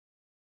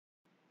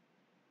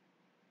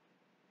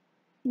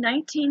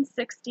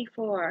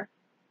1964,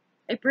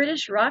 a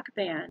British rock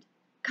band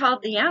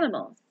called The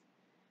Animals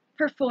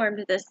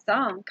performed this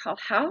song called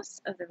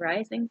House of the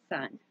Rising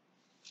Sun.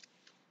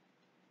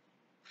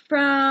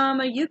 From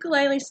a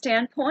ukulele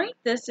standpoint,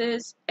 this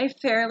is a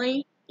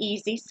fairly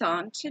easy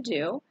song to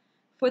do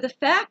for the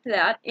fact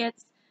that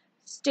it's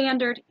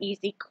standard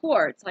easy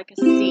chords like a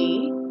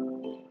C,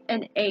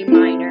 an A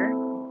minor,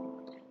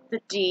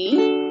 the D,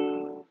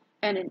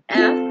 and an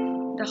F.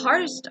 The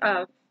hardest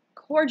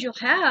chord you'll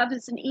have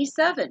is an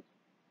E7.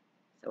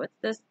 So it's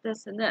this,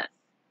 this, and this.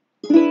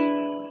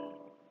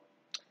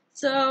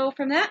 So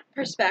from that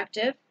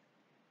perspective,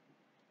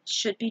 it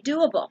should be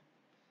doable.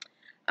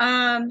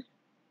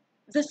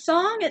 The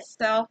song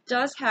itself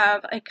does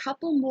have a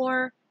couple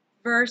more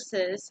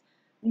verses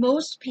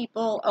most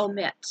people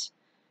omit.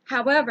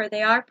 However,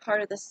 they are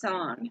part of the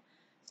song.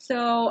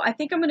 So I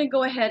think I'm going to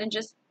go ahead and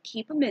just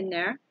keep them in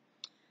there.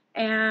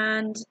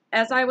 And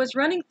as I was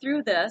running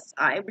through this,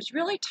 I was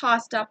really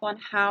tossed up on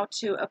how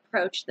to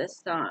approach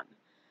this song.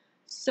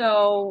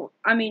 So,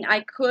 I mean, I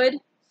could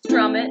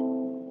strum it,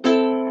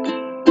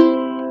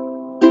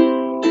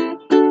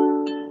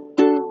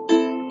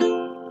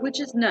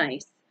 which is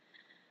nice.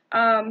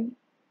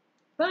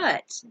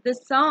 But the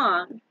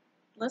song,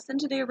 listen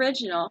to the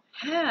original,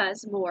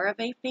 has more of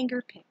a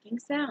finger-picking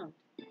sound.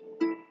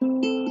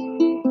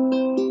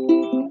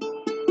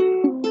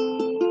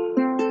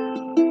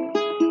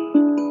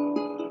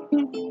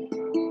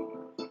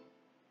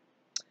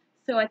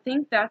 So I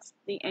think that's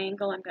the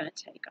angle I'm going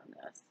to take on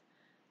this.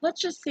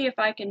 Let's just see if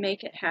I can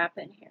make it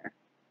happen here.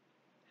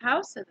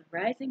 House of the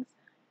Rising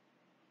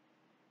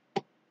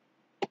Sun.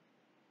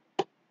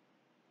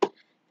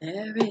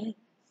 There is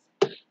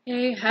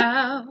a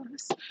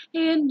house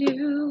in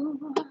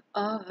New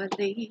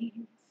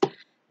Orleans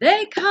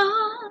they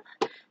call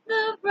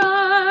the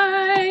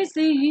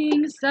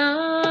Rising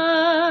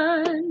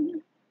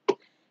Sun,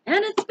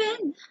 and it's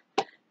been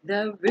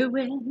the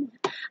ruin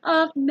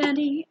of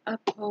many a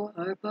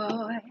poor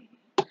boy,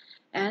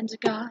 and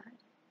God,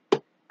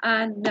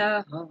 I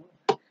know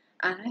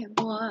I'm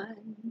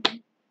one.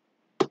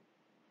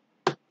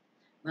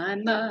 My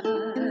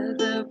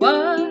mother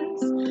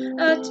was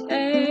a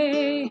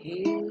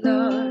tailor.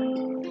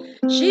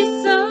 She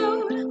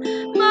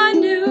sewed my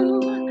new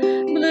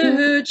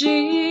blue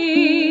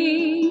jeans.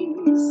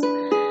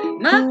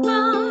 My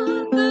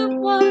father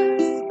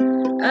was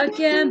a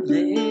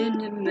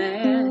gambling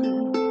man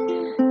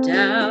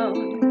down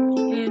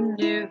in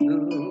New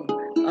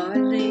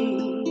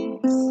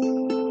Orleans.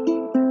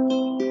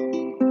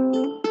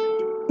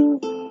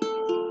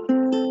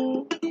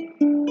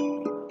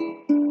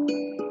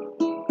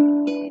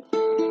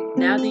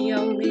 Now the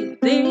only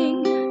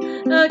thing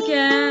a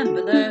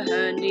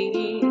gambler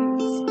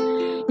needs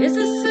is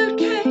a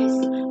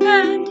suitcase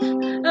and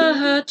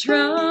a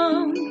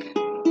trunk.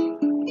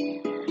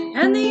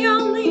 And the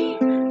only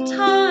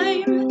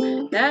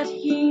time that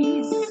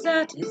he's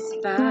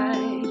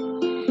satisfied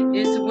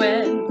is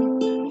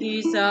when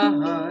he's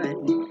on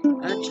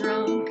a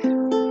drunk.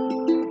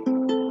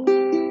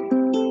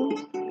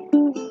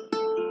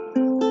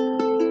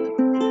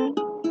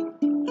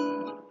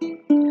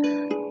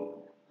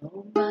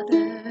 Oh,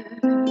 mother,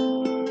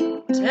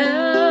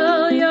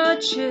 tell your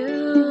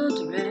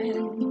children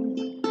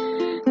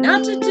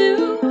not to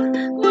do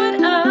what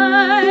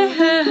I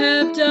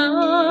have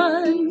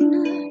done.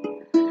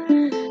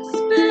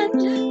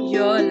 Spend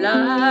your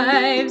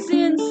lives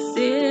in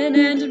sin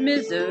and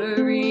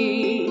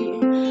misery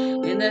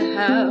in the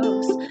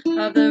house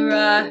of the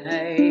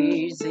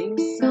rising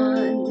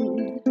sun.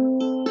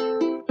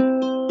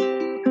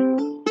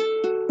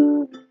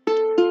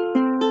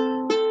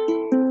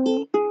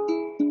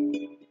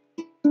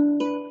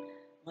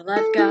 Well,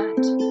 I've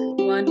got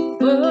one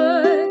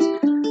foot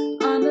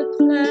on the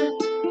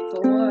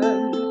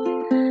platform,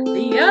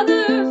 the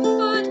other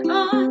foot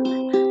on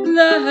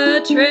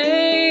the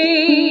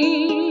train.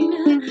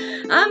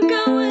 I'm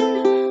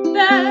going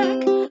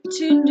back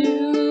to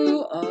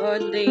New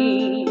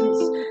Orleans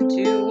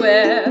to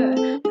wear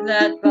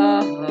that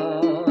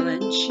ball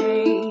and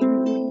chain.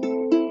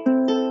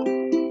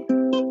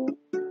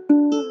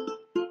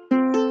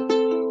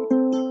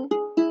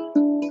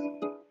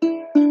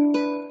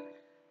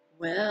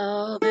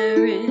 Well,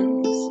 there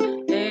is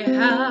a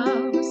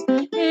house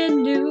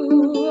in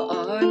New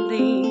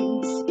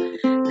Orleans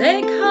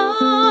they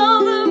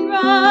call the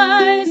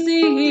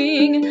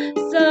Rising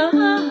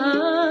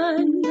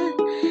Sun,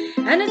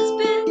 and it's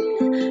been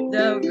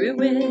the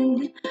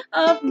ruin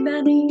of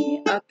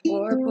many a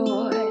poor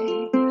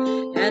boy,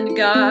 and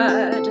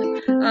God,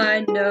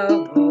 I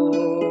know